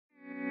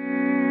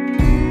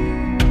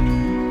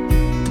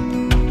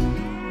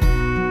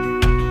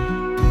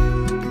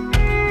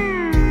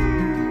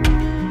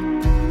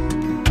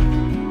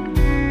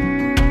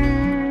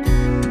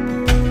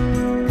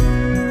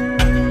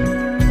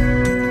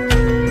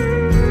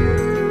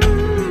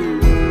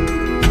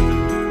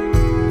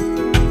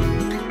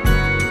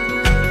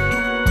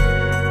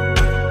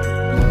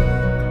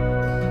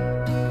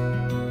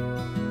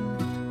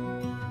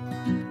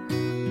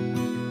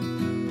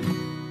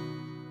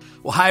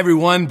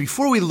everyone.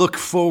 Before we look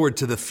forward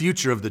to the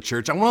future of the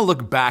church, I want to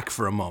look back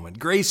for a moment.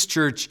 Grace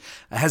Church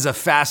has a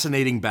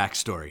fascinating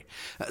backstory.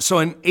 So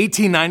in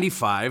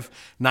 1895,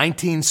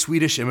 19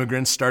 Swedish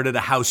immigrants started a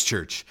house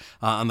church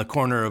on the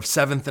corner of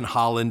 7th and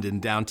Holland in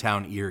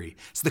downtown Erie.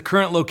 It's the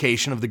current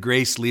location of the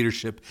Grace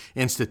Leadership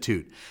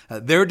Institute.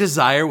 Their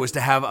desire was to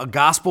have a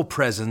gospel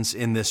presence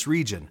in this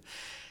region.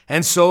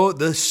 And so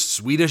the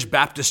Swedish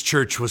Baptist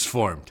Church was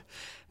formed.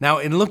 Now,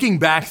 in looking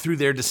back through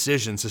their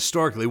decisions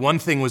historically, one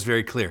thing was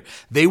very clear.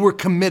 They were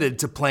committed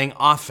to playing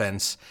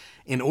offense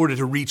in order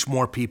to reach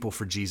more people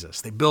for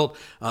Jesus. They built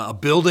a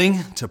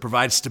building to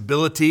provide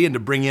stability and to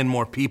bring in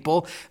more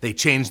people. They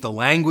changed the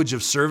language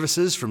of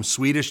services from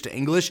Swedish to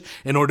English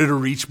in order to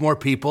reach more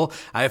people.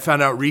 I have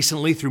found out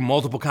recently through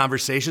multiple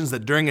conversations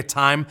that during a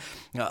time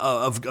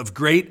of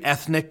great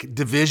ethnic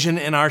division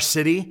in our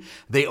city,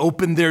 they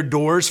opened their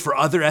doors for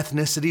other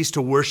ethnicities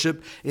to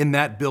worship in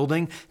that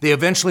building. They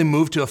eventually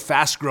moved to a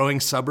fast-growing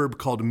suburb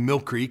called Mill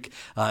Creek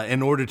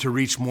in order to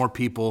reach more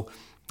people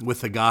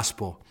with the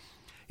gospel.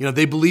 You know,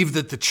 they believed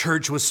that the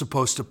church was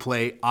supposed to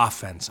play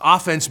offense.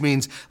 Offense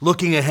means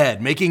looking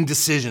ahead, making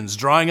decisions,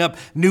 drawing up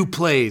new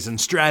plays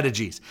and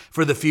strategies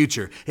for the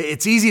future.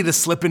 It's easy to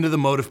slip into the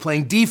mode of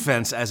playing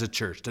defense as a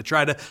church, to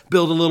try to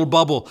build a little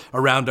bubble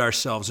around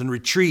ourselves and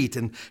retreat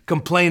and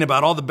complain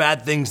about all the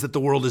bad things that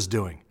the world is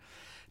doing.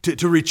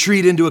 To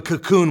retreat into a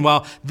cocoon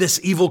while this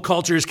evil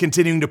culture is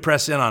continuing to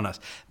press in on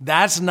us.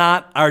 That's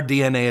not our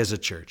DNA as a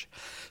church.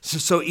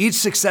 So each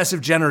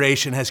successive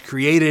generation has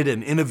created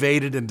and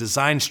innovated and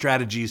designed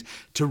strategies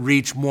to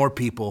reach more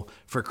people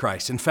for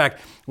Christ. In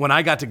fact, when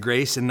I got to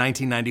Grace in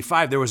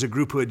 1995, there was a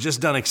group who had just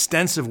done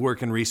extensive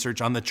work and research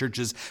on the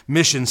church's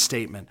mission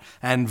statement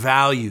and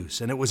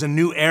values, and it was a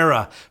new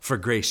era for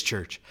Grace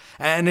Church.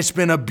 And it's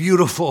been a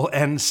beautiful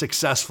and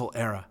successful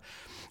era.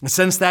 And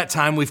since that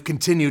time, we've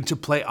continued to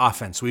play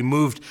offense. We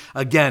moved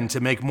again to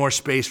make more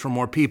space for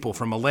more people,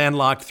 from a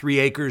landlocked 3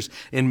 acres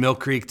in Mill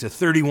Creek to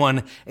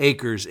 31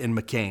 acres in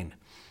McCain.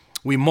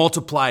 We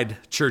multiplied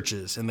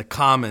churches in the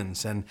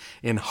Commons and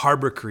in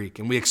Harbor Creek,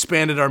 and we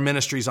expanded our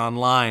ministries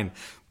online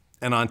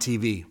and on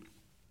TV.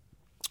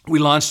 We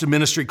launched a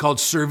ministry called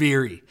Serve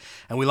Erie,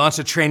 and we launched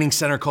a training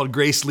center called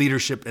Grace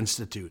Leadership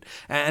Institute.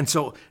 And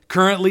so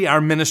currently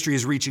our ministry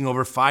is reaching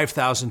over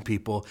 5,000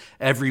 people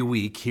every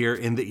week here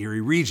in the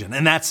Erie region.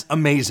 And that's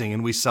amazing,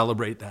 and we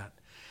celebrate that.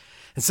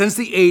 And since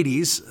the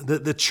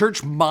 80s, the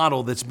church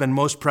model that's been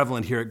most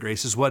prevalent here at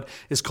Grace is what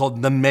is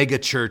called the mega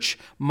church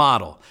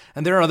model.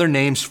 And there are other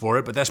names for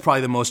it, but that's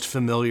probably the most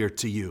familiar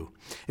to you.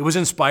 It was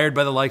inspired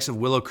by the likes of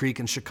Willow Creek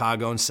in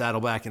Chicago and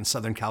Saddleback in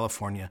Southern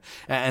California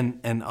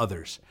and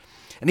others.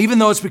 And even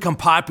though it's become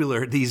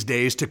popular these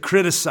days to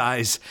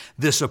criticize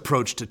this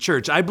approach to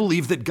church, I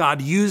believe that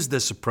God used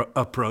this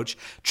approach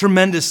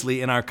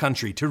tremendously in our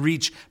country to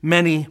reach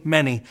many,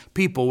 many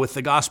people with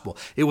the gospel.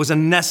 It was a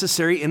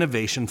necessary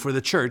innovation for the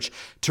church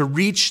to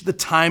reach the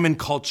time and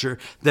culture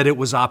that it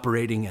was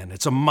operating in.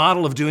 It's a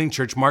model of doing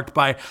church marked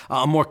by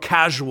a more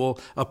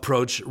casual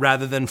approach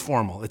rather than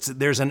formal.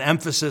 There's an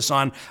emphasis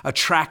on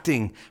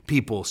attracting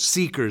people,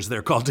 seekers,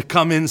 they're called, to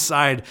come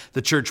inside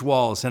the church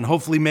walls and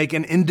hopefully make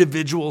an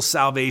individual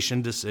salvation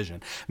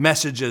decision.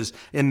 Messages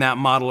in that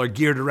model are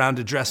geared around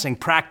addressing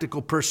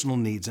practical personal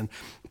needs, and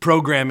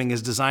programming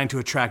is designed to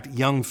attract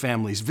young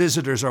families.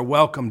 Visitors are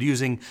welcomed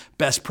using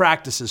best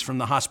practices from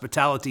the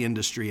hospitality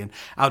industry and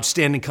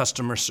outstanding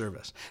customer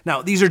service.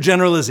 Now, these are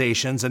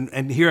generalizations,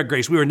 and here at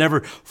Grace, we were never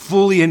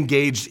fully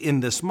engaged in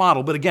this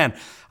model. But again,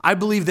 I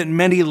believe that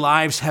many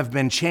lives have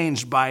been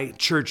changed by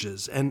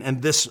churches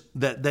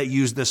that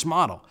use this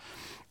model,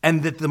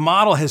 and that the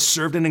model has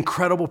served an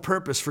incredible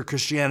purpose for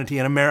Christianity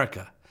in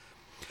America.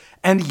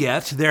 And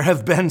yet, there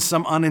have been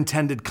some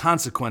unintended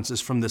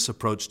consequences from this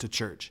approach to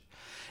church.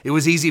 It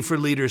was easy for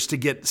leaders to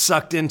get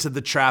sucked into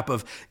the trap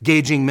of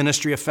gauging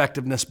ministry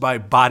effectiveness by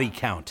body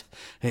count,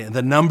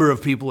 the number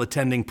of people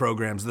attending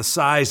programs, the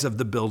size of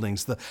the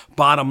buildings, the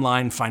bottom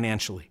line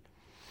financially.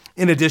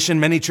 In addition,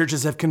 many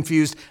churches have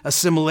confused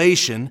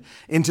assimilation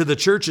into the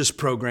church's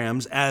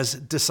programs as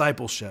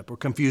discipleship, or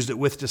confused it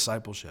with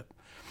discipleship.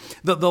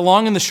 The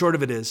long and the short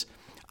of it is,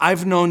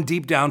 I've known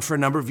deep down for a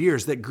number of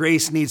years that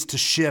Grace needs to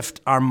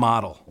shift our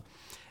model.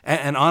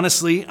 And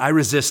honestly, I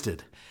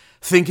resisted,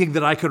 thinking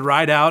that I could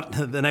ride out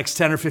the next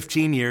 10 or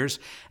 15 years,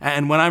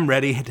 and when I'm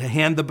ready, to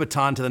hand the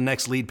baton to the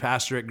next lead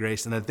pastor at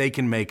Grace and that they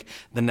can make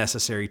the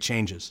necessary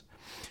changes.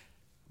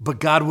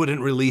 But God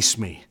wouldn't release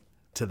me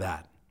to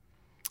that.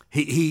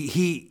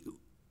 He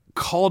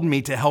called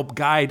me to help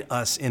guide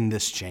us in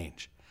this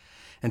change.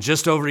 And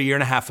just over a year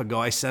and a half ago,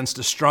 I sensed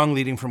a strong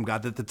leading from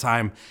God that the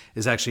time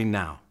is actually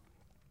now,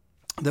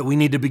 that we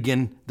need to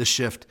begin the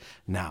shift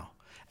now,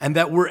 and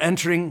that we're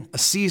entering a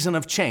season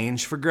of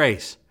change for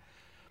Grace.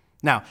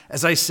 Now,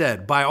 as I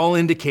said, by all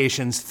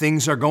indications,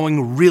 things are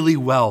going really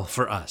well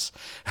for us.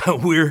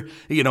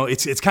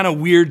 It's kind of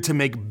weird to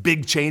make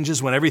big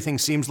changes when everything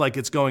seems like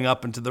it's going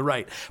up and to the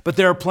right. But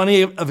there are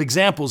plenty of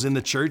examples in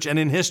the church and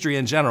in history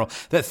in general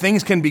that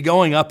things can be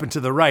going up and to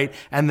the right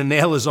and the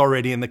nail is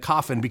already in the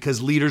coffin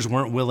because leaders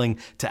weren't willing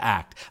to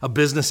act. A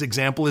business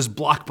example is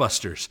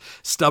Blockbuster's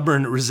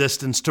stubborn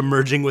resistance to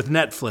merging with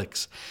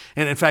Netflix.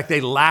 And in fact, they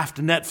laughed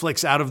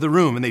Netflix out of the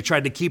room and they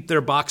tried to keep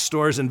their box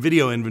stores and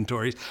video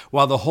inventories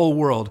while the whole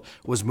world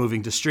was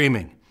moving to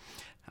streaming.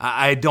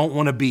 I don't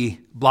want to be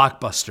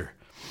Blockbuster,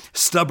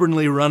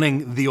 stubbornly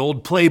running the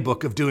old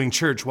playbook of doing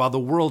church while the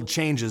world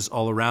changes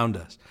all around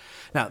us.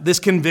 Now, this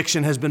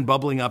conviction has been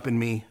bubbling up in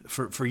me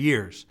for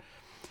years.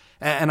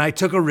 And I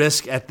took a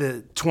risk at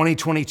the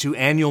 2022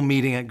 annual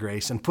meeting at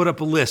Grace and put up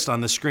a list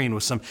on the screen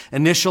with some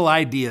initial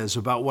ideas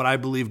about what I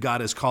believe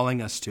God is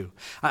calling us to.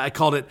 I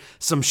called it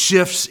some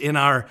shifts in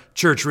our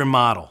church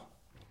remodel.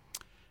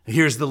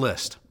 Here's the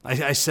list.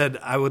 I said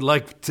I would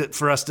like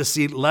for us to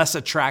see less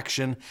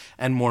attraction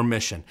and more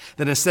mission.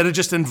 That instead of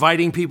just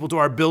inviting people to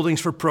our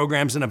buildings for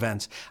programs and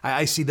events,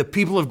 I see the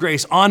people of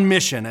Grace on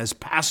mission as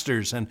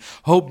pastors and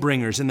hope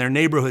bringers in their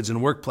neighborhoods and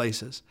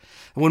workplaces.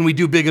 And when we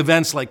do big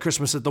events like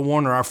Christmas at the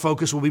Warner, our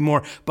focus will be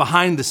more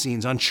behind the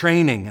scenes on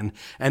training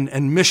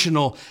and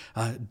missional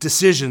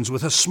decisions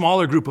with a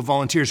smaller group of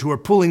volunteers who are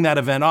pulling that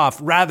event off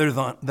rather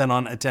than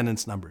on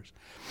attendance numbers.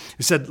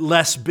 We said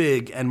less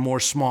big and more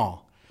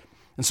small.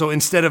 And so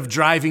instead of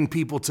driving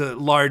people to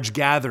large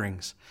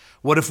gatherings,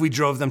 what if we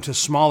drove them to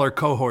smaller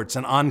cohorts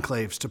and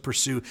enclaves to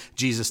pursue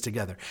Jesus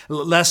together?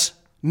 Less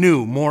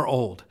new, more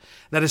old.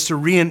 That is to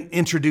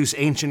reintroduce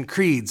ancient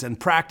creeds and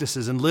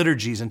practices and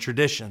liturgies and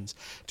traditions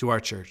to our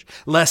church.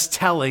 Less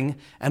telling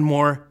and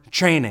more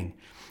training.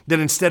 That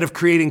instead of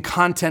creating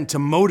content to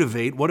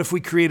motivate, what if we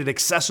created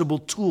accessible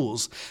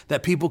tools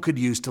that people could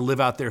use to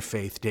live out their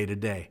faith day to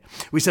day?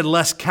 We said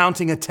less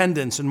counting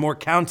attendance and more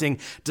counting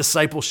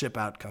discipleship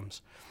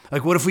outcomes.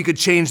 Like, what if we could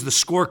change the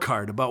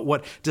scorecard about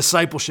what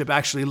discipleship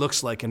actually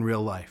looks like in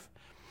real life?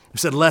 We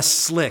said less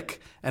slick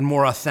and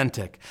more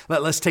authentic.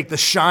 Let's take the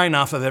shine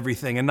off of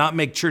everything and not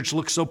make church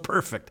look so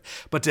perfect,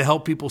 but to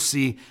help people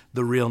see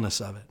the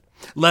realness of it.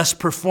 Less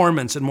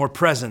performance and more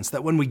presence,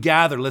 that when we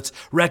gather, let's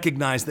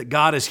recognize that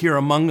God is here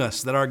among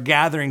us, that our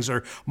gatherings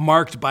are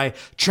marked by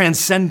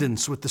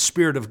transcendence with the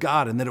Spirit of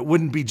God, and that it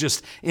wouldn't be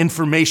just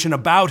information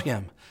about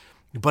Him,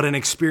 but an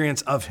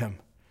experience of Him.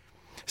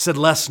 We said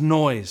less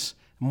noise,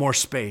 more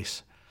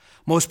space.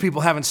 Most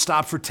people haven't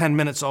stopped for 10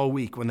 minutes all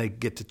week when they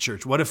get to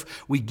church. What if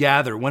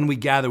when we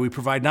gather, we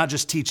provide not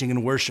just teaching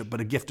and worship, but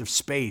a gift of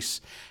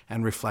space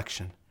and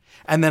reflection?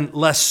 And then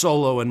less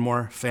solo and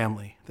more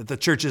family. That the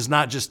church is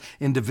not just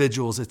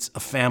individuals, it's a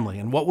family.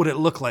 And what would it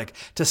look like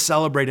to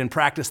celebrate and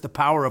practice the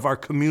power of our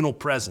communal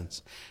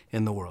presence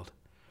in the world?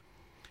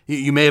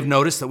 You may have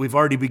noticed that we've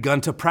already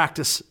begun to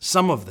practice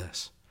some of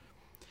this.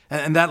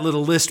 And that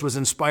little list was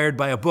inspired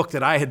by a book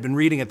that I had been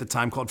reading at the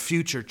time called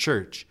Future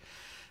Church.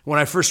 When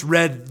I first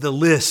read the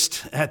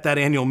list at that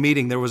annual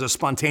meeting, there was a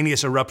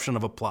spontaneous eruption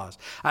of applause.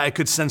 I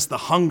could sense the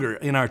hunger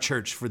in our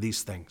church for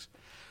these things.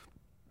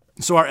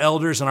 So our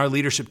elders and our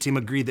leadership team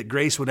agreed that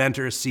Grace would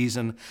enter a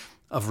season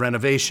of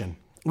renovation.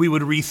 We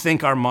would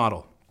rethink our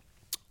model.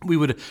 We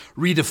would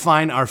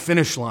redefine our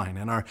finish line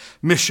and our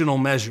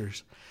missional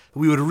measures.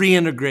 We would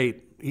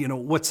reintegrate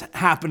what's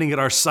happening at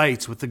our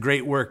sites with the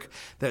great work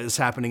that is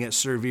happening at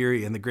Serve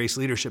Erie and the Grace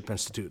Leadership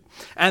Institute.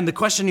 And the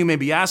question you may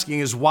be asking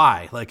is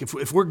why? Like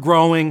if we're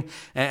growing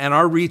and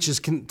our reach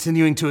is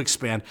continuing to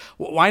expand,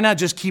 why not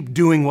just keep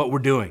doing what we're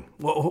doing?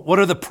 What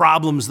are the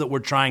problems that we're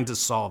trying to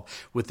solve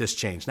with this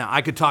change? Now,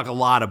 I could talk a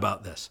lot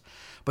about this,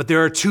 but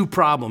there are two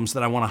problems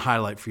that I want to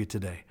highlight for you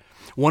today.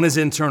 One is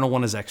internal,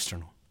 one is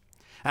external.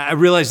 I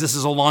realize this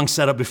is a long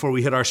setup before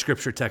we hit our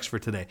scripture text for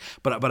today,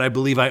 but I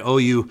believe I owe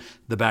you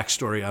the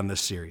backstory on this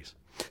series.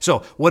 So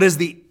what is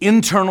the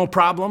internal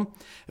problem?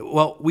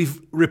 Well, we've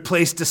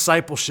replaced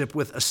discipleship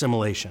with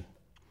assimilation.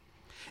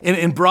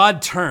 In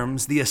broad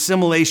terms, the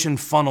assimilation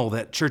funnel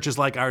that churches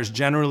like ours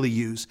generally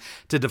use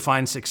to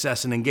define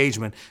success and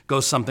engagement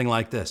goes something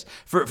like this.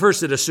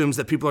 First, it assumes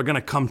that people are going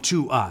to come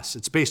to us.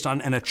 It's based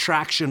on an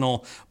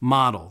attractional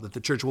model, that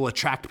the church will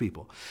attract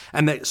people.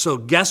 So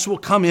guests will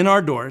come in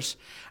our doors,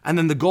 and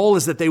then the goal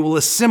is that they will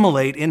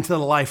assimilate into the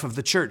life of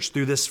the church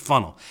through this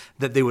funnel,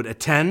 that they would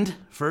attend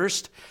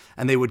first,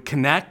 and they would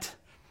connect,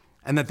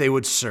 and that they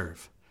would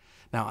serve.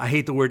 Now, I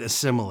hate the word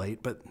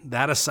assimilate, but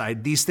that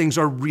aside, these things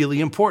are really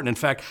important. In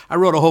fact, I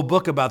wrote a whole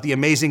book about the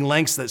amazing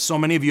lengths that so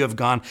many of you have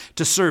gone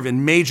to serve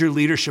in major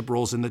leadership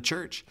roles in the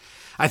church.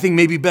 I think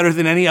maybe better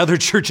than any other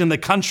church in the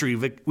country,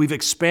 we've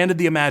expanded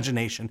the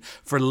imagination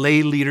for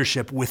lay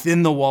leadership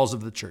within the walls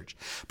of the church.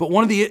 But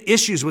one of the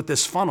issues with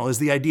this funnel is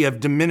the idea of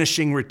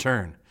diminishing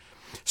return.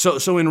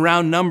 So in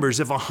round numbers,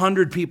 if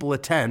 100 people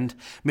attend,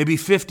 maybe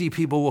 50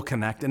 people will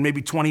connect, and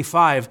maybe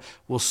 25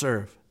 will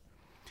serve.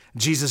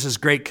 Jesus'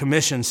 Great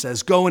Commission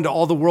says, "Go into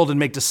all the world and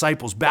make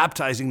disciples,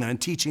 baptizing them and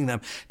teaching them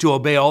to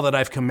obey all that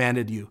I've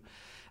commanded you."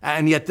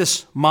 And yet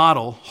this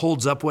model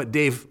holds up what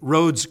Dave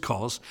Rhodes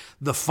calls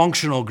the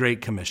functional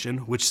Great Commission,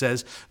 which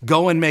says,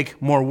 go and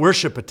make more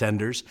worship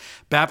attenders,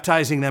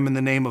 baptizing them in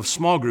the name of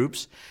small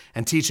groups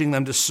and teaching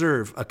them to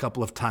serve a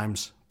couple of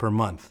times per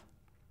month.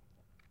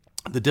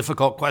 The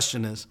difficult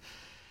question is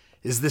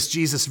this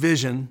Jesus'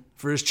 vision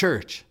for his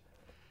church?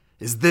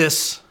 Is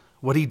this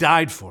what he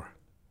died for?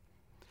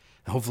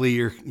 Hopefully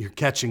you're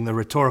catching the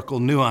rhetorical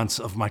nuance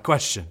of my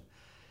question.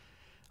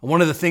 One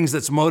of the things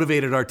that's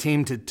motivated our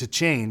team to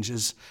change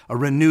is a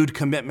renewed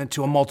commitment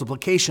to a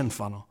multiplication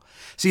funnel.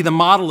 See, the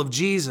model of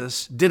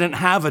Jesus didn't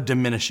have a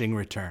diminishing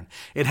return.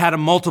 It had a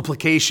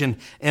multiplication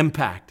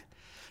impact.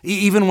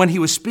 Even when he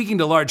was speaking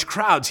to large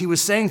crowds, he was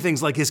saying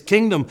things like his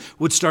kingdom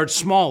would start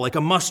small, like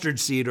a mustard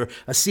seed or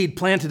a seed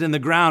planted in the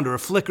ground or a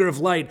flicker of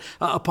light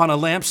upon a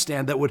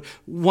lampstand that would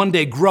one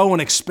day grow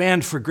and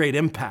expand for great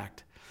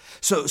impact.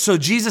 So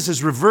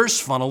Jesus' reverse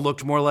funnel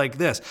looked more like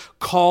this: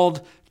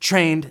 called,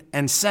 trained,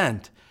 and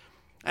sent.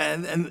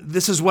 And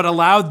this is what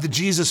allowed the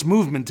Jesus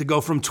movement to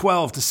go from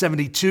 12 to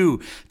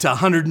 72 to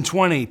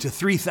 120 to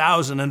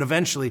 3,000 and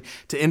eventually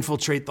to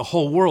infiltrate the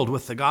whole world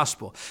with the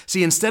gospel.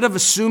 See, instead of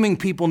assuming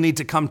people need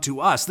to come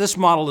to us, this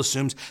model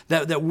assumes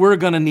that we're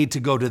going to need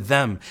to go to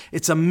them.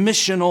 It's a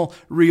missional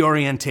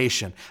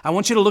reorientation. I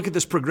want you to look at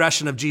this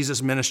progression of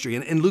Jesus' ministry.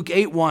 In Luke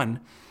 8:1,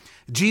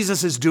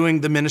 Jesus is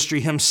doing the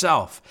ministry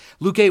himself.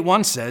 Luke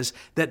 8:1 says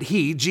that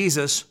he,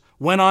 Jesus,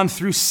 went on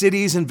through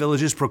cities and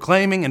villages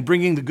proclaiming and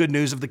bringing the good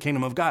news of the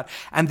kingdom of God.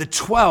 And the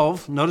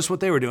 12, notice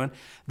what they were doing,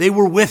 they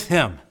were with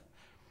him.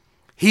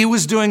 He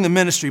was doing the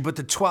ministry, but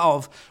the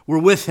 12 were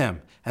with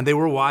him. And they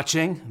were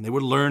watching, and they were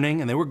learning,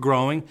 and they were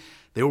growing.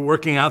 They were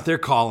working out their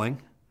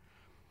calling.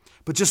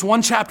 But just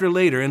one chapter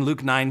later, in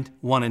Luke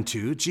 9:1 and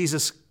 2,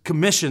 Jesus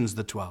commissions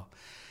the 12.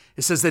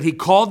 It says that he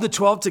called the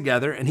 12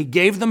 together and he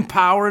gave them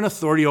power and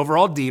authority over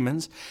all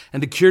demons and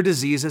to cure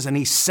diseases, and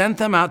he sent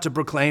them out to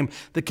proclaim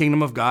the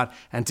kingdom of God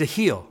and to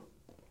heal.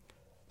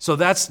 So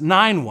that's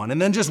 9:1.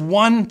 And then just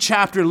one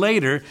chapter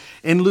later,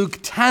 in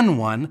Luke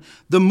 10:1,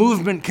 the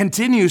movement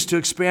continues to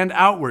expand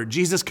outward.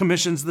 Jesus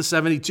commissions the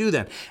 72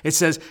 then. It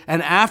says,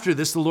 and after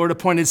this, the Lord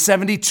appointed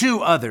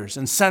 72 others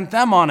and sent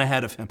them on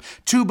ahead of him,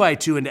 2 by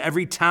 2, into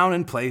every town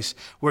and place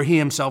where he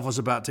himself was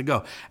about to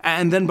go.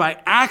 And then by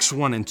Acts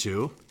 1 and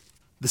 2,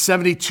 the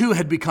 72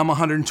 had become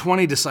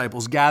 120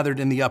 disciples gathered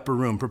in the upper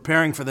room,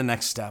 preparing for the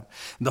next step.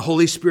 The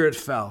Holy Spirit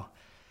fell.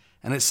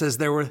 And it says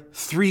there were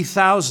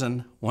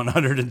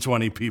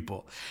 3,120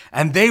 people.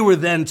 And they were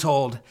then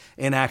told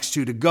in Acts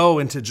 2 to go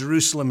into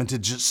Jerusalem and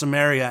to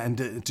Samaria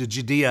and to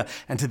Judea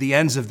and to the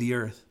ends of the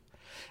earth.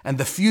 And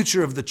the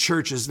future of the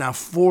church is now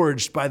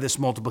forged by this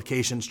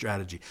multiplication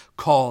strategy: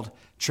 called,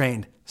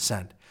 trained,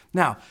 sent.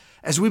 Now,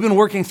 as we've been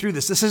working through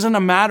this isn't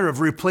a matter of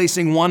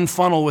replacing one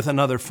funnel with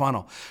another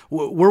funnel.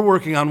 We're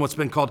working on what's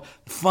been called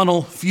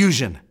funnel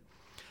fusion.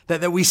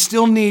 That we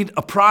still need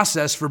a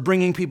process for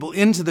bringing people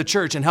into the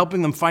church and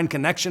helping them find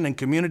connection and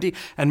community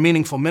and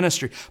meaningful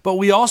ministry. But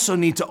we also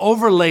need to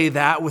overlay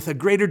that with a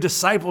greater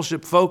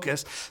discipleship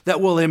focus that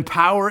will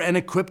empower and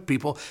equip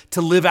people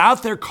to live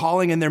out their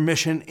calling and their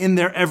mission in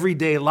their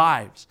everyday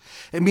lives.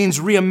 It means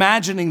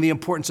reimagining the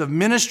importance of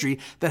ministry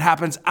that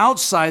happens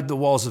outside the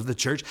walls of the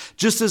church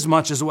just as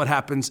much as what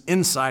happens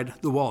inside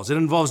the walls. It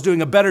involves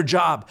doing a better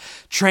job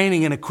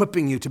training and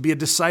equipping you to be a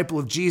disciple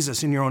of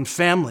Jesus in your own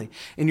family,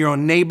 in your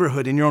own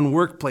neighborhood, in your own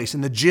workplace,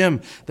 in the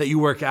gym that you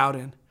work out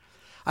in.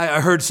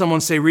 I heard someone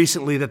say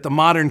recently that the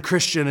modern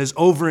Christian is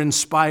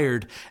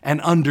over-inspired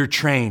and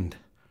under-trained.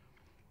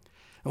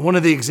 And one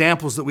of the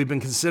examples that we've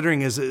been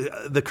considering is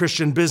the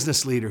Christian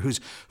business leader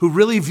who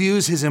really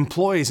views his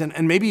employees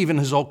and maybe even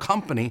his whole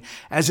company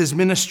as his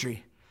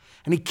ministry.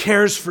 And he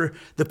cares for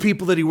the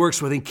people that he works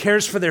with. He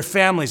cares for their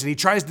families, and he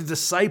tries to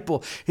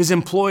disciple his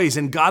employees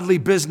in godly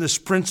business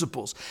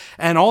principles.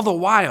 And all the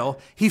while,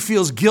 he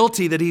feels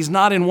guilty that he's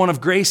not in one of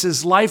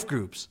Grace's life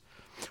groups.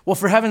 Well,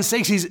 for heaven's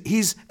sakes,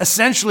 he's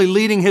essentially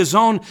leading his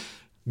own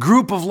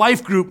group of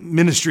life group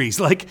ministries,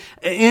 like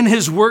in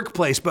his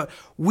workplace. But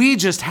we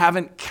just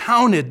haven't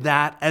counted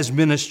that as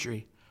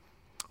ministry.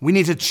 We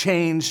need to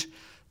change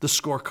the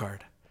scorecard.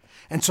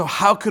 And so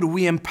how could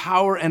we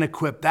empower and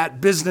equip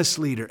that business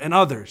leader and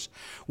others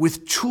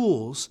with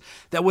tools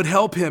that would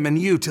help him and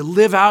you to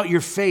live out your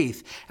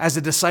faith as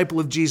a disciple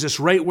of Jesus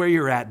right where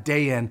you're at,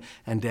 day in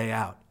and day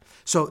out?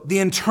 So the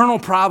internal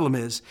problem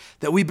is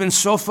that we've been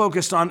so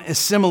focused on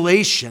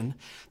assimilation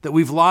that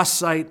we've lost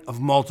sight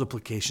of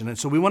multiplication. And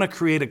so we want to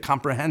create a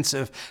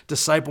comprehensive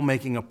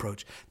disciple-making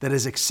approach that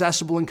is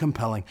accessible and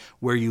compelling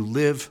where you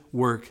live,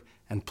 work,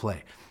 and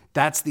play.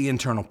 That's the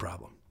internal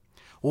problem.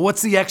 Well,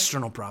 what's the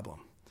external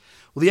problem?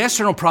 Well, the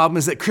external problem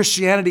is that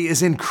Christianity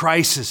is in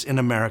crisis in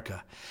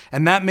America,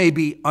 and that may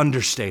be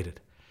understated.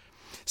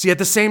 See, at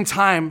the same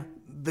time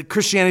that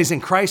Christianity is in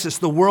crisis,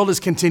 the world is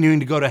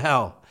continuing to go to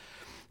hell.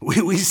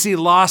 We see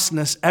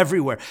lostness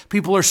everywhere.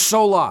 People are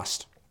so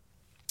lost.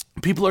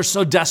 People are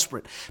so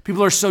desperate.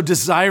 People are so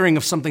desiring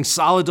of something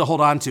solid to hold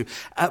on to,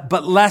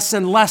 but less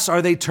and less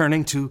are they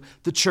turning to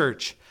the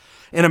church.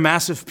 In a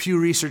massive Pew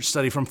Research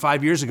study from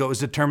 5 years ago, it was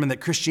determined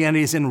that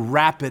Christianity is in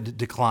rapid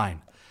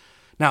decline.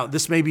 Now,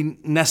 this may be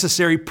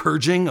necessary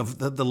purging of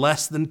the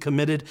less than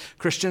committed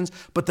Christians,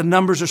 but the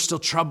numbers are still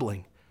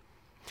troubling.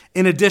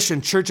 In addition,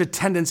 church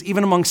attendance,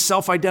 even among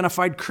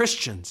self-identified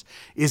Christians,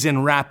 is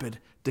in rapid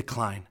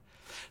decline.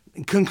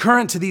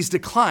 Concurrent to these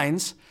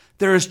declines,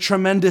 there is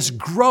tremendous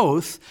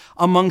growth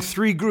among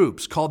three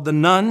groups called the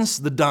nones,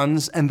 the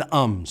dones, and the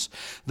ums.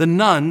 The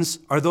nones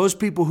are those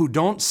people who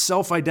don't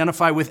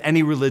self-identify with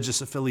any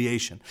religious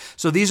affiliation.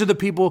 So these are the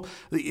people,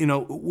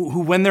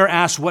 who when they're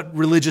asked what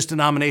religious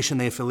denomination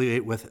they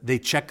affiliate with, they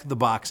check the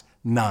box,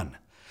 none.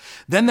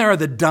 Then there are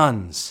the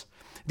dones.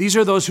 These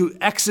are those who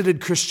exited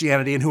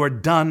Christianity and who are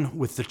done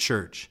with the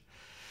church.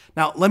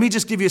 Now, let me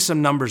just give you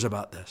some numbers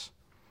about this.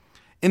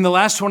 In the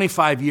last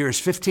 25 years,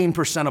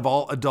 15% of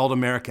all adult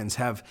Americans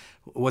have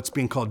what's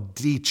being called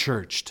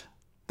de-churched.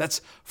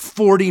 That's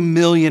 40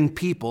 million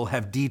people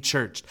have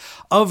de-churched.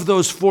 Of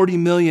those 40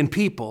 million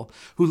people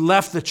who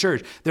left the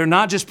church, they're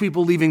not just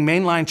people leaving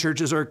mainline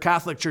churches or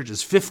Catholic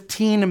churches.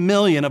 15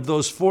 million of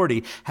those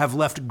 40 have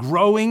left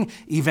growing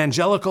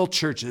evangelical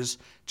churches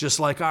just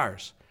like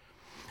ours.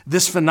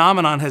 This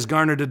phenomenon has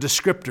garnered a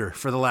descriptor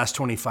for the last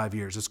 25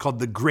 years. It's called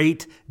the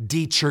Great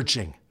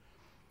De-churching.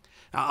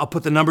 I'll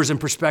put the numbers in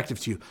perspective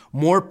to you.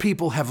 More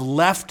people have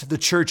left the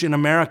church in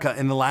America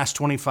in the last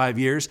 25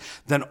 years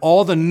than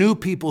all the new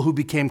people who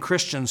became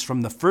Christians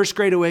from the First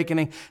Great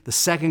Awakening, the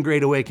Second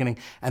Great Awakening,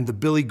 and the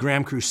Billy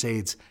Graham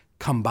Crusades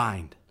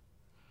combined.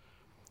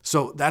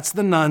 So that's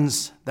the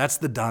nones, that's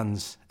the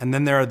dones, and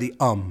then there are the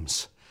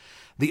ums.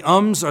 The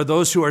ums are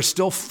those who are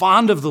still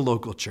fond of the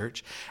local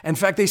church. In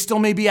fact, they still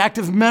may be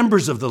active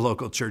members of the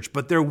local church,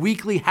 but their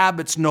weekly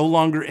habits no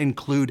longer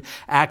include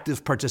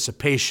active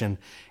participation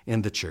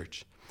in the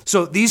church.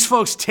 So these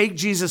folks take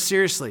Jesus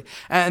seriously,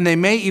 and they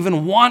may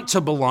even want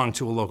to belong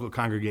to a local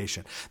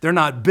congregation. They're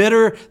not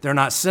bitter, they're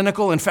not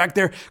cynical. In fact,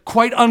 they're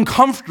quite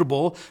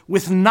uncomfortable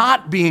with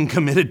not being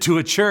committed to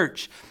a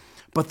church.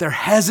 But they're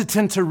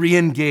hesitant to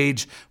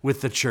re-engage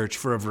with the church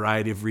for a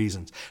variety of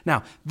reasons.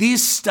 Now,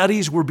 these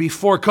studies were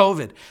before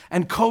COVID,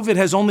 and COVID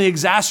has only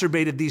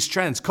exacerbated these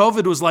trends.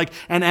 COVID was like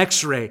an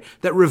X-ray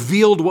that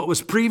revealed what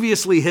was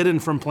previously hidden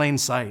from plain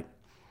sight.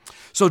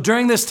 So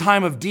during this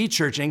time of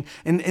de-churching,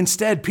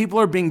 instead, people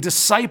are being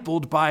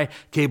discipled by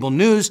cable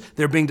news,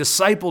 they're being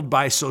discipled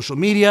by social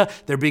media,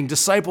 they're being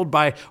discipled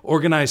by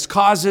organized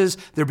causes,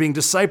 they're being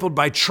discipled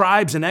by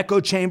tribes and echo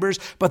chambers,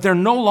 but they're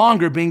no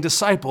longer being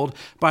discipled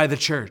by the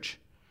church.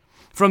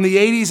 From the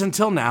 80s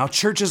until now,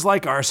 churches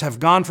like ours have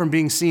gone from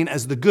being seen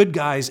as the good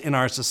guys in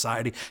our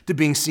society to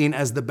being seen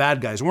as the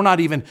bad guys. We're not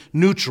even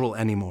neutral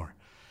anymore.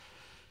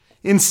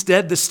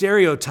 Instead, the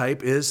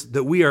stereotype is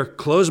that we are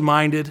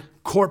closed-minded,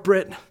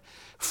 corporate,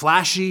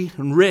 flashy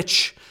and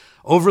rich,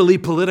 overly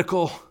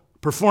political,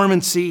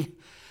 performance-y,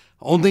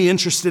 only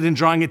interested in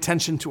drawing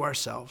attention to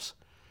ourselves.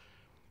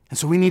 And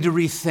so we need to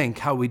rethink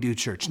how we do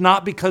church,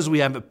 not because we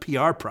have a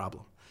PR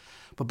problem,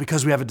 but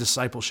because we have a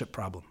discipleship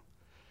problem.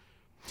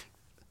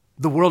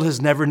 The world has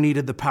never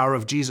needed the power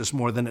of Jesus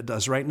more than it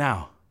does right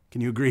now.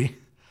 Can you agree?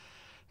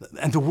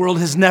 And the world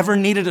has never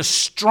needed a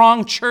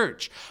strong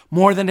church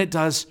more than it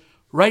does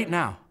right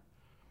now.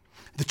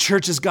 The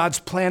church is God's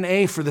plan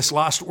A for this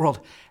lost world,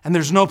 and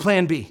there's no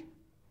plan B.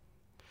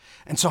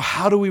 And so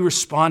how do we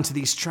respond to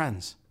these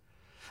trends?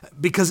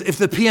 Because if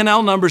the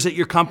P&L numbers at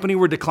your company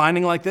were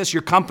declining like this,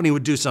 your company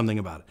would do something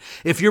about it.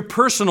 If your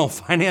personal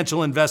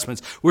financial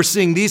investments were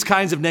seeing these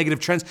kinds of negative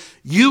trends,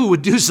 you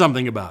would do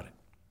something about it.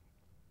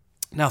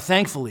 Now,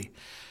 thankfully,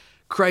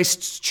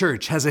 Christ's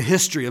church has a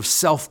history of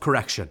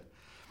self-correction.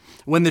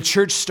 When the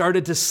church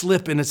started to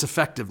slip in its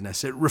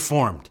effectiveness, it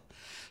reformed.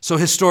 So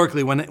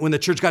historically, when the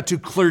church got too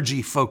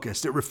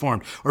clergy-focused, it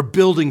reformed, or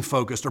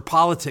building-focused, or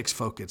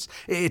politics-focused.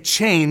 It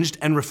changed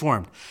and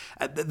reformed.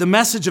 The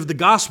message of the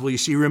gospel, you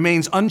see,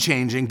 remains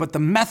unchanging, but the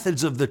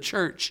methods of the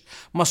church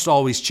must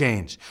always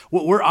change.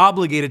 What we're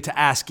obligated to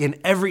ask in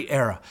every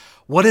era,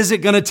 what is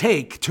it going to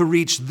take to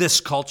reach this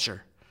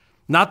culture?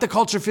 Not the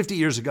culture 50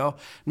 years ago,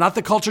 not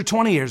the culture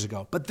 20 years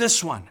ago, but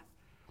this one.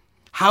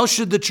 How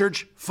should the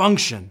church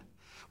function?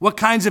 What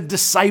kinds of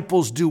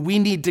disciples do we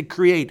need to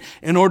create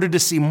in order to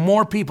see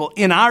more people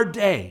in our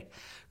day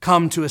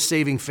come to a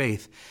saving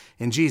faith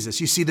in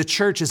Jesus? You see, the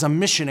church is a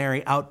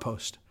missionary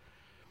outpost,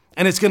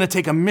 and it's going to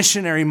take a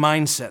missionary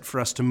mindset for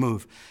us to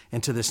move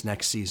into this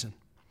next season.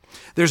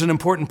 There's an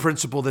important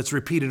principle that's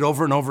repeated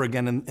over and over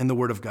again in the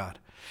Word of God,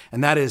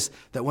 and that is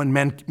that when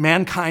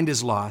mankind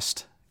is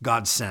lost,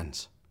 God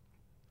sends.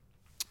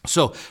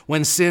 So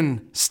when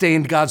sin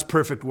stained God's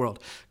perfect world,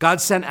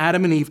 God sent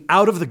Adam and Eve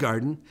out of the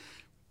garden,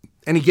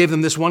 and he gave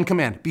them this one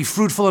command: be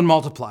fruitful and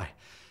multiply,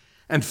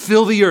 and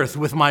fill the earth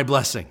with my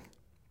blessing.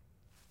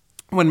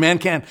 When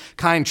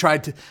mankind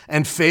tried to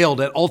and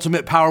failed at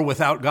ultimate power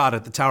without God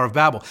at the Tower of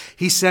Babel,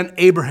 he sent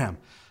Abraham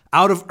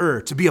out of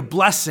Ur to be a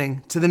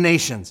blessing to the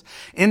nations.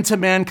 Into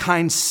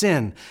mankind's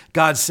sin,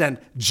 God sent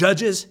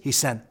judges, he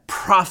sent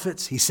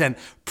prophets, he sent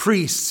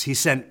priests, he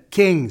sent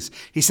kings,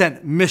 he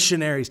sent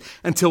missionaries,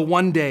 until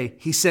one day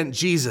he sent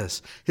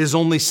Jesus, his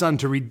only son,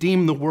 to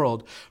redeem the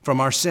world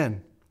from our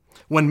sin.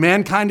 When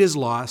mankind is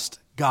lost,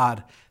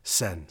 God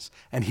sends.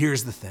 And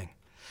here's the thing.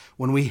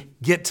 when we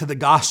get to the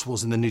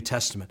Gospels in the New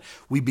Testament,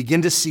 we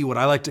begin to see what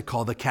I like to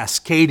call the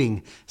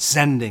cascading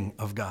sending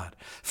of God.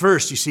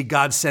 First, you see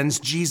God sends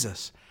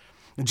Jesus.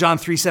 John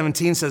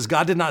 3:17 says,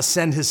 God did not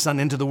send his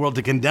son into the world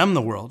to condemn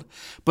the world,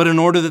 but in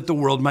order that the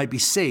world might be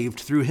saved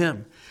through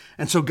him.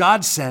 And so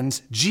God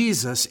sends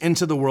Jesus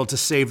into the world to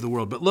save the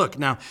world. But look,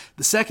 now,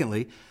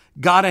 secondly,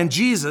 God and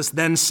Jesus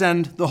then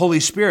send the Holy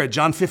Spirit.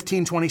 John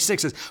 15:26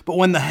 says, but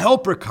when the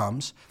Helper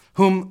comes,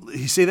 whom,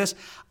 you see this?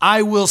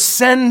 I will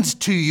send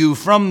to you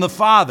from the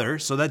Father,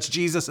 so that's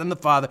Jesus and the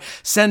Father,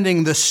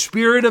 sending the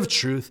Spirit of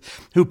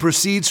truth who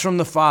proceeds from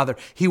the Father.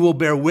 He will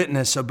bear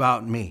witness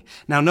about me.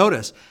 Now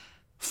notice,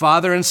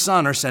 Father and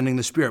Son are sending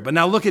the Spirit. But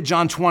now look at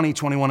John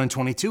 20:21 and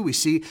 22. We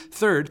see,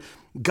 third,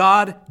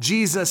 God,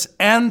 Jesus,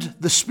 and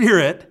the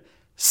Spirit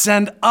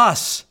send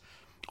us.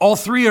 All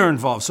three are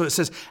involved. So it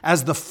says,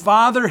 as the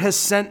Father has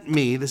sent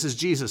me, this is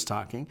Jesus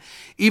talking,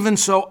 even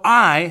so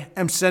I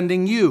am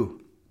sending you.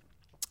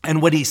 And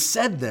when he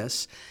said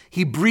this,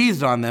 he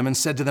breathed on them and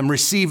said to them,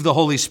 receive the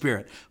Holy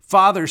Spirit.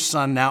 Father,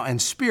 Son, now,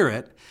 and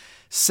Spirit,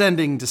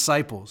 sending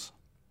disciples.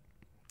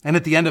 And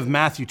at the end of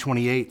Matthew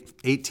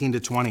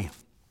 28:18-20,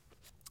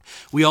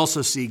 we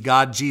also see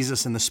God,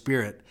 Jesus, and the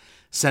Spirit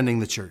sending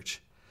the church.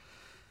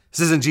 It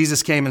says, and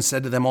Jesus came and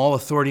said to them, all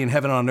authority in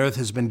heaven and on earth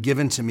has been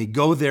given to me.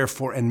 Go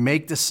therefore and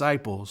make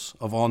disciples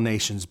of all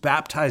nations,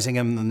 baptizing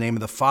them in the name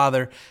of the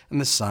Father and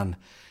the Son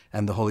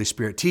and the Holy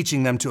Spirit,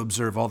 teaching them to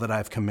observe all that I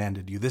have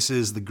commanded you. This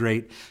is the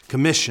Great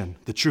Commission,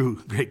 the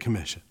true Great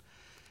Commission.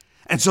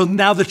 And so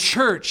now the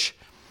church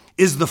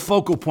is the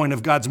focal point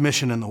of God's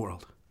mission in the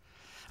world.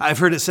 I've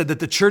heard it said that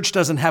the church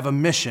doesn't have a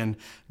mission,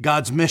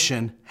 God's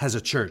mission has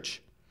a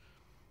church.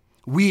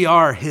 We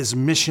are his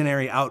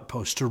missionary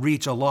outpost to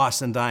reach a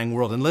lost and dying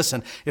world. And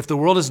listen, if the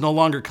world is no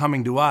longer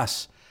coming to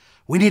us,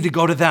 we need to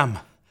go to them.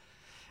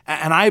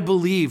 And I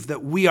believe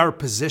that we are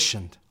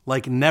positioned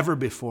like never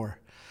before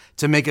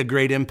to make a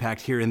great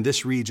impact here in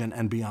this region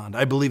and beyond.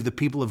 I believe the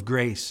people of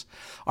grace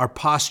are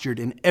postured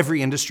in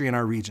every industry in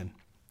our region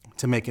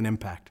to make an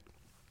impact,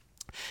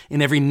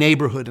 in every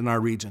neighborhood in our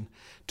region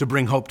to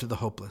bring hope to the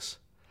hopeless,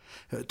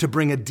 to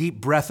bring a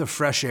deep breath of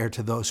fresh air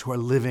to those who are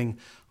living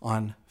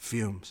on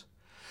fumes.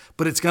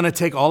 But it's going to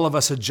take all of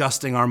us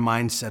adjusting our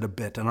mindset a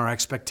bit and our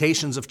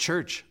expectations of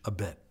church a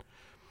bit.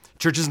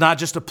 Church is not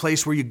just a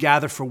place where you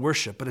gather for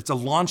worship, but it's a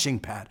launching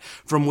pad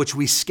from which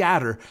we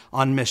scatter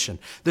on mission.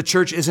 The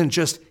church isn't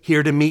just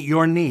here to meet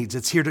your needs.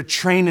 It's here to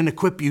train and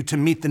equip you to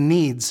meet the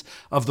needs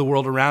of the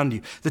world around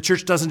you. The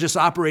church doesn't just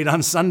operate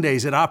on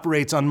Sundays. It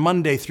operates on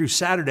Monday through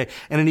Saturday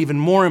in an even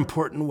more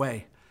important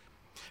way.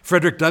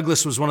 Frederick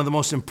Douglass was one of the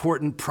most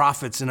important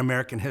prophets in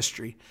American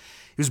history.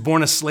 He was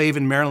born a slave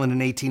in Maryland in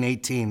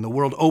 1818. The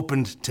world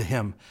opened to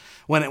him.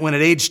 When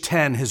at age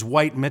 10, his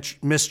white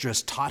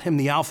mistress taught him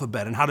the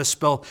alphabet and how to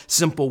spell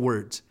simple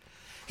words.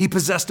 He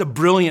possessed a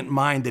brilliant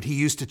mind that he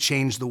used to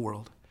change the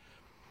world.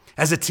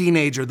 As a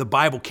teenager, the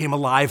Bible came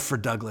alive for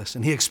Douglass,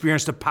 and he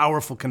experienced a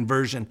powerful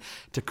conversion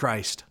to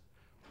Christ.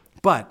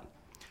 But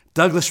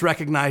Douglass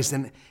recognized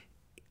an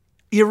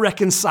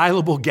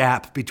irreconcilable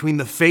gap between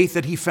the faith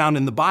that he found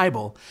in the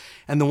Bible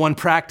and the one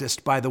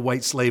practiced by the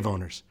white slave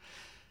owners.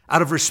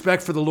 Out of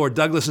respect for the Lord,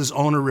 Douglass's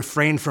owner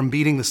refrained from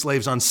beating the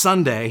slaves on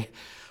Sunday,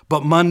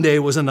 but Monday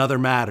was another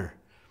matter.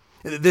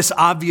 This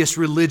obvious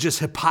religious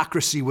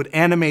hypocrisy would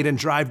animate and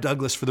drive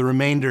Douglass for the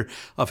remainder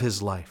of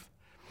his life.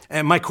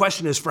 And my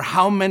question is, for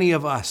how many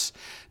of us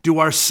do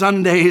our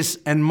Sundays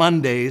and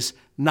Mondays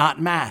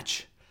not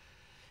match?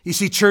 You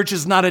see, church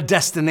is not a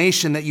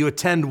destination that you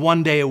attend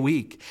one day a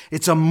week.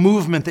 It's a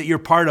movement that you're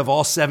part of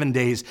all 7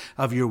 days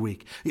of your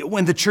week.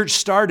 When the church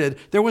started,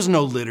 there was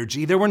no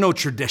liturgy. There were no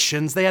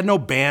traditions. They had no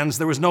bands.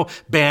 There was no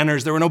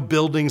banners. There were no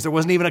buildings. There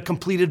wasn't even a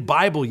completed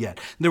Bible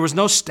yet. There was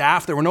no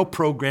staff. There were no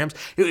programs.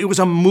 It was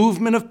a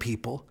movement of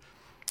people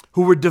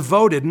who were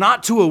devoted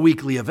not to a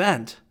weekly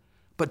event,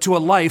 but to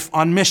a life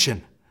on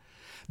mission.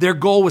 Their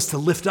goal was to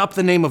lift up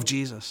the name of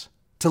Jesus,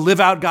 to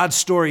live out God's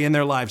story in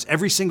their lives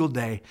every single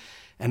day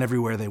and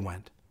everywhere they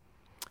went.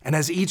 And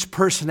as each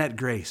person at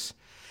Grace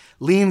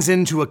leans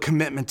into a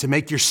commitment to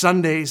make your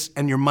Sundays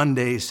and your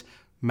Mondays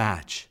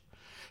match,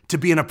 to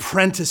be an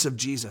apprentice of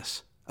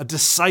Jesus, a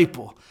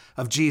disciple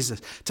of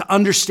Jesus, to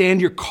understand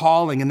your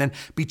calling and then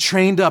be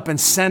trained up and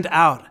sent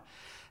out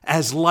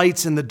as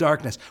lights in the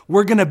darkness,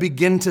 we're going to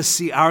begin to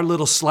see our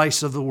little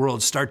slice of the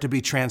world start to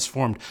be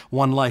transformed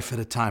one life at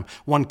a time,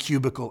 one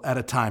cubicle at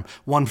a time,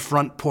 one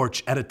front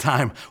porch at a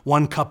time,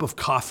 one cup of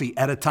coffee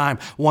at a time,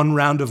 one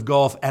round of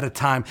golf at a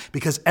time,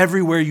 because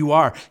everywhere you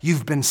are,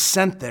 you've been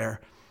sent there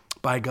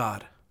by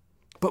God.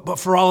 But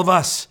for all of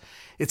us,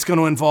 it's going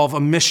to involve a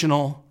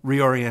missional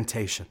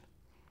reorientation.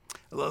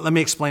 Let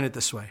me explain it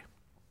this way.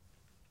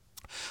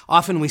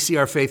 Often we see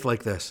our faith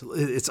like this.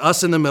 It's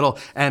us in the middle,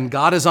 and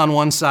God is on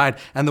one side,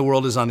 and the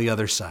world is on the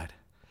other side.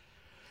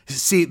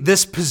 See,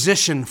 this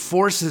position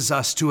forces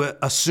us to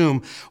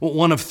assume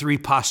one of three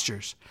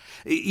postures.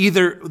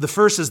 Either the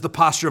first is the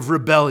posture of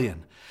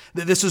rebellion.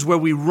 This is where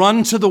we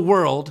run to the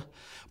world,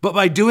 But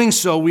by doing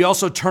so, we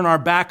also turn our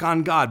back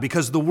on God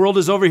because the world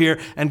is over here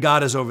and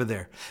God is over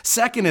there.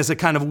 Second is a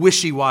kind of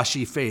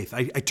wishy-washy faith.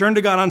 I turn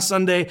to God on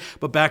Sunday,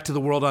 but back to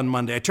the world on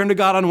Monday. I turn to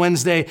God on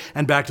Wednesday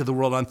and back to the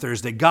world on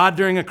Thursday. God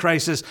during a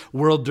crisis,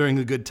 world during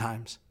the good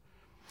times.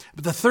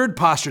 But the third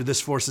posture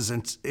this forces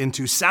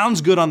into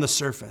sounds good on the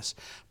surface,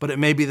 but it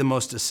may be the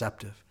most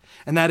deceptive.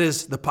 And that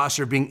is the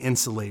posture of being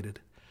insulated.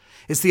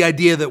 It's the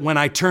idea that when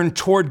I turn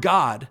toward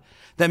God,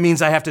 that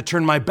means I have to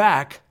turn my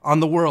back on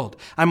the world.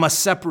 I must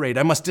separate,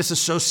 I must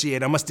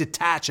disassociate, I must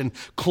detach and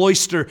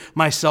cloister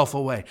myself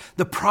away.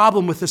 The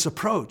problem with this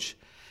approach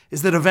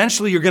is that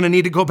eventually you're going to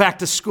need to go back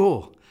to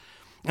school.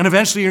 And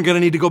eventually you're going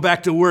to need to go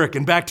back to work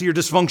and back to your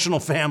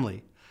dysfunctional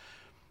family.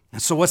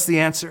 And so what's the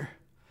answer?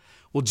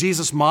 Well,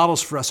 Jesus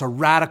models for us a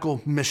radical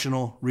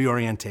missional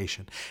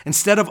reorientation.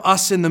 Instead of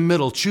us in the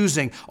middle,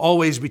 choosing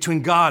always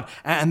between God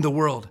and the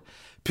world,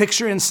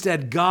 picture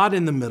instead God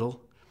in the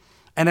middle.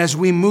 And as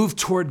we move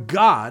toward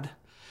God,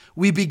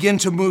 we begin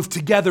to move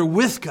together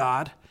with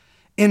God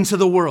into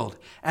the world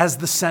as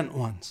the sent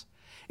ones.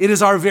 It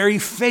is our very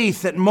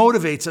faith that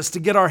motivates us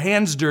to get our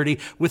hands dirty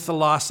with the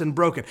lost and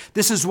broken.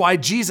 This is why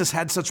Jesus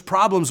had such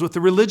problems with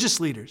the religious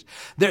leaders.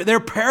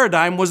 Their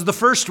paradigm was the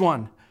first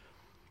one,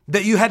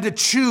 that you had to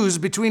choose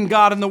between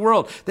God and the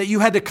world, that you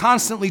had to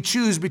constantly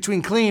choose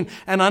between clean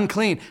and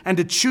unclean, and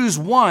to choose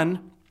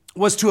one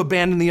was to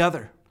abandon the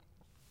other.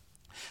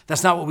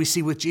 That's not what we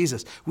see with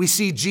Jesus. We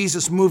see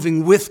Jesus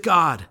moving with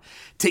God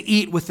to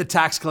eat with the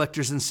tax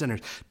collectors and sinners,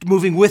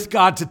 moving with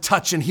God to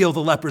touch and heal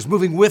the lepers,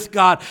 moving with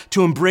God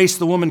to embrace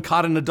the woman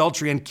caught in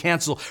adultery and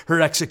cancel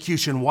her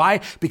execution.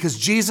 Why? Because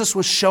Jesus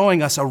was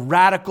showing us a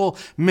radical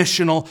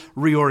missional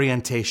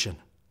reorientation.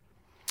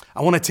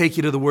 I want to take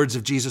you to the words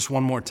of Jesus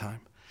one more time,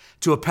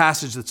 to a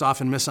passage that's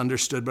often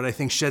misunderstood, but I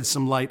think sheds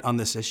some light on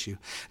this issue.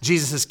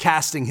 Jesus is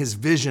casting his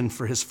vision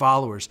for his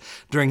followers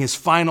during his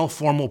final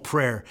formal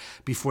prayer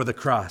before the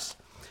cross.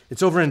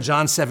 It's over in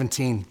John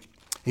 17.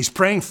 He's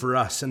praying for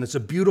us, and it's a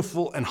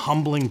beautiful and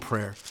humbling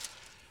prayer.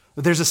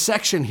 But there's a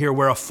section here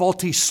where a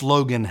faulty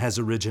slogan has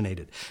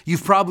originated.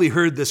 You've probably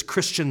heard this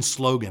Christian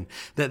slogan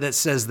that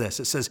says this.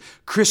 It says,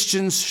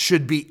 Christians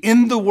should be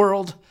in the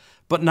world,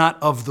 but not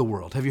of the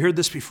world. Have you heard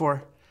this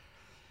before?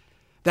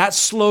 That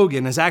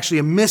slogan is actually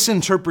a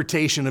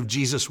misinterpretation of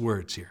Jesus'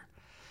 words here.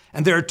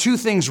 And there are two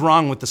things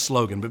wrong with the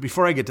slogan. But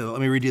before I get to that,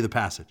 let me read you the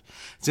passage.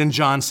 It's in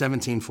John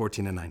 17,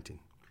 14, and 19.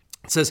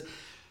 It says,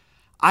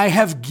 I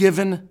have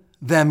given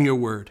them your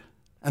word,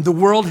 and the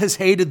world has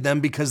hated them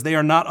because they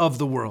are not of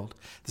the world.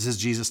 This is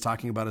Jesus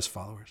talking about his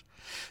followers.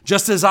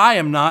 Just as I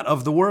am not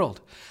of the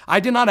world. I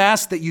did not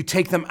ask that you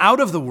take them out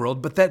of the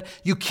world, but that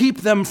you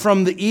keep them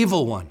from the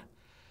evil one.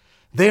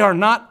 They are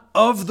not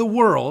of the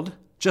world,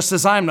 just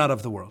as I am not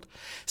of the world.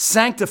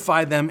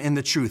 Sanctify them in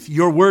the truth.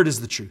 Your word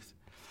is the truth.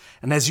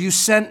 And as you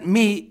sent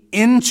me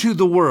into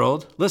the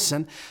world,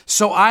 listen,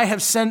 so I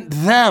have sent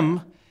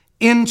them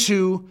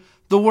into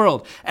the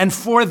world. And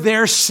for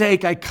their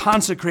sake, I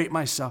consecrate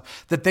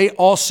myself, that they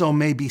also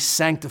may be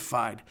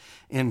sanctified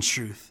in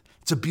truth.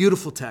 It's a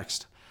beautiful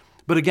text.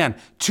 But again,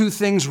 two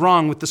things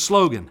wrong with the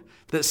slogan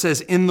that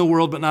says in the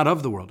world, but not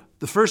of the world.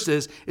 The first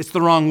is, it's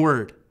the wrong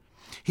word.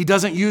 He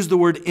doesn't use the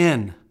word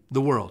in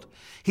the world.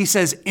 He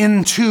says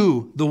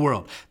into the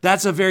world.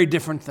 That's a very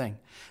different thing.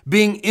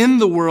 Being in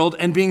the world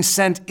and being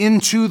sent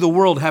into the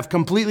world have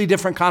completely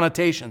different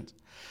connotations.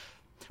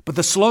 But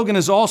the slogan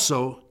is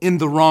also in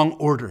the wrong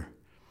order.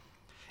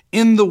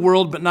 In the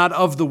world, but not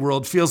of the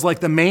world feels like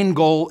the main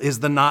goal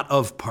is the not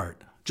of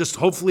part. Just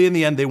hopefully in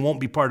the end, they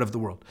won't be part of the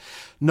world.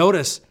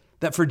 Notice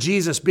that for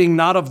Jesus, being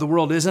not of the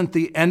world isn't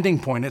the ending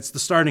point, it's the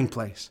starting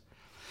place.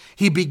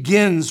 He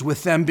begins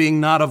with them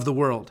being not of the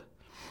world.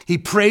 He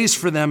prays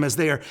for them as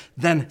they are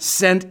then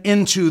sent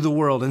into the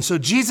world. And so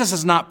Jesus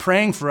is not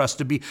praying for us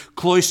to be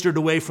cloistered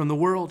away from the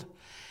world.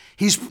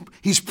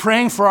 He's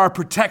praying for our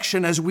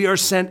protection as we are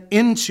sent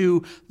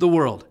into the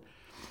world.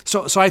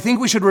 So I think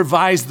we should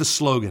revise the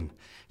slogan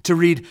to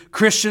read,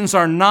 Christians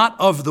are not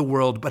of the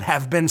world, but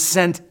have been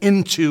sent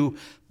into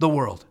the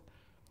world.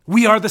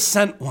 We are the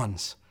sent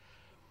ones.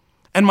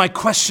 And my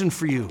question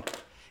for you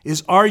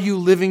is, are you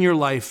living your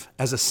life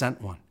as a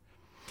sent one?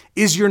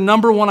 Is your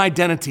number one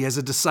identity as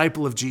a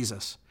disciple of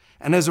Jesus?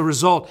 And as a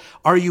result,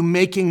 are you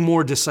making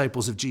more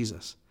disciples of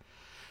Jesus?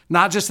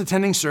 Not just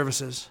attending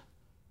services,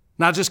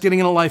 not just getting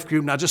in a life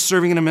group, not just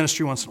serving in a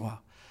ministry once in a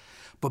while,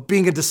 but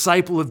being a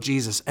disciple of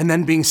Jesus and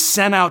then being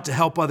sent out to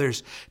help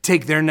others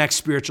take their next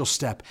spiritual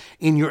step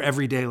in your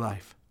everyday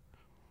life.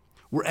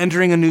 We're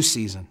entering a new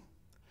season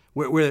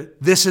where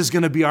this is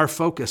going to be our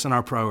focus and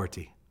our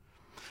priority.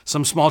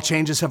 Some small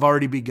changes have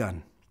already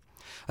begun.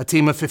 A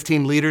team of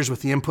 15 leaders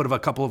with the input of a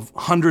couple of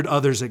hundred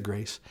others at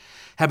Grace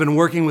have been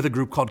working with a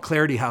group called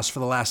Clarity House for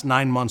the last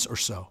 9 months or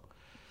so.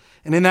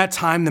 And in that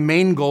time, the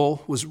main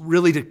goal was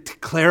really to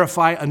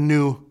clarify a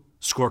new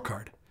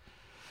scorecard.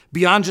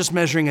 Beyond just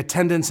measuring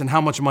attendance and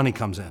how much money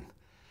comes in,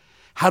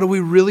 how do we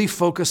really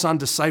focus on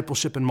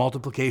discipleship and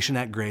multiplication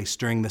at Grace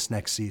during this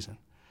next season?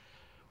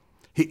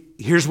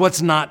 Here's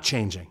what's not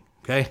changing,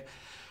 okay?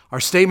 Our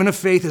statement of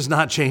faith is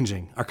not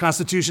changing. Our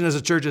constitution as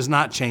a church is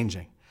not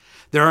changing.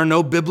 There are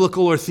no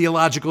biblical or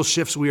theological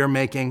shifts we are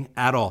making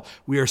at all.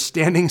 We are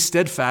standing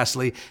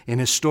steadfastly in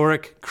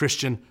historic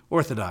Christian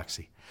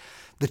orthodoxy.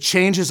 The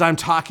changes I'm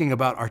talking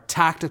about are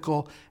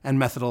tactical and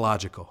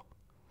methodological.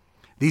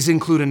 These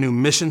include a new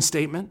mission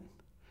statement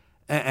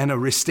and a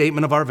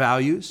restatement of our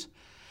values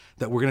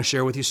that we're going to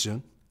share with you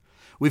soon.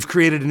 We've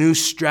created a new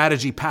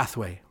strategy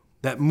pathway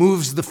that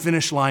moves the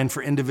finish line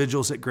for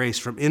individuals at Grace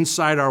from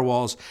inside our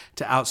walls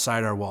to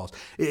outside our walls.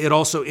 It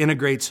also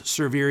integrates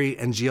Serveri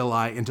and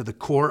GLI into the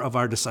core of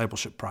our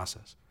discipleship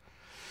process.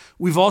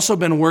 We've also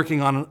been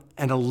working on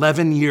an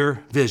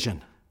 11-year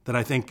vision that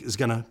I think is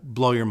going to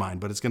blow your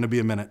mind, but it's going to be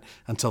a minute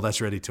until that's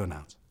ready to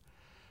announce.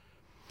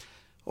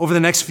 Over the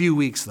next few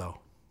weeks, though,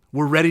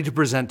 we're ready to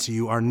present to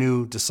you our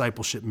new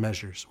discipleship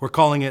measures. We're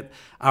calling it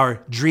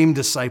our Dream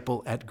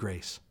Disciple at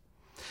Grace.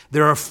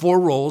 There are 4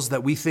 roles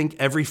that we think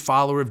every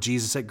follower of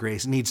Jesus at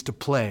Grace needs to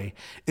play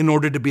in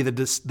order to be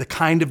the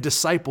kind of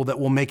disciple that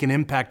will make an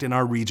impact in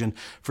our region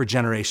for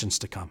generations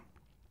to come.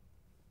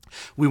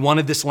 We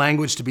wanted this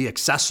language to be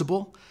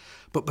accessible,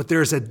 but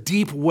there's a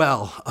deep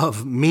well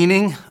of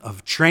meaning,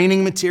 of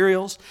training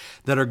materials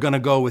that are going to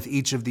go with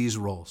each of these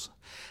roles.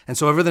 And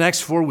so over the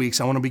next 4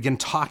 weeks, I want to begin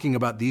talking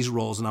about these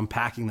roles and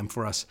unpacking them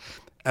for us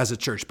as a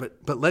church.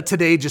 But let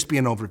today just be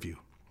an overview.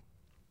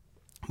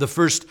 The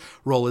first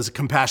role is a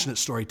compassionate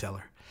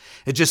storyteller.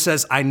 It just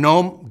says, I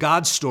know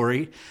God's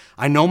story,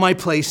 I know my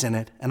place in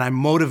it, and I'm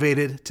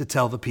motivated to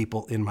tell the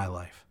people in my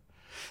life.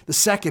 The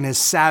second is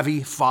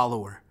savvy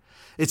follower.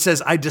 It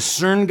says, I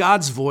discern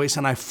God's voice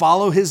and I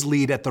follow his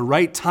lead at the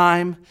right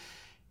time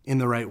in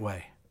the right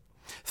way.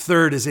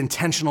 Third is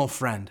intentional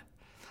friend.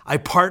 I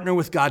partner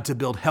with God to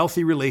build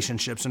healthy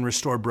relationships and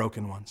restore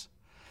broken ones.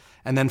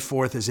 And then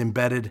fourth is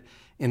embedded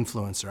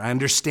influencer. I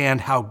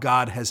understand how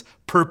God has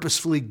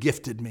purposefully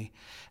gifted me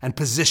and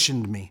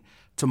positioned me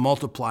to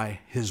multiply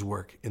his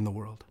work in the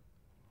world.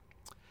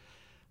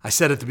 I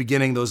said at the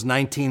beginning, those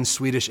 19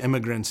 Swedish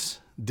immigrants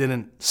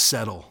didn't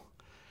settle.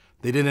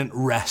 They didn't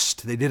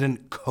rest. They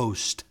didn't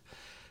coast.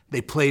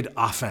 They played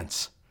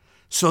offense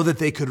so that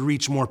they could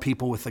reach more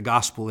people with the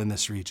gospel in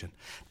this region.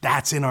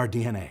 That's in our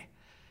DNA.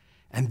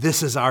 And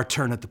this is our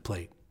turn at the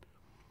plate.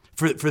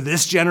 For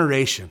this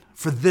generation,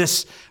 for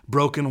this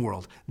broken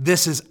world,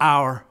 this is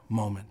our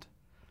moment.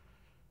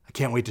 I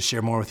can't wait to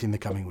share more with you in the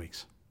coming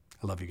weeks.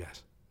 I love you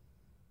guys.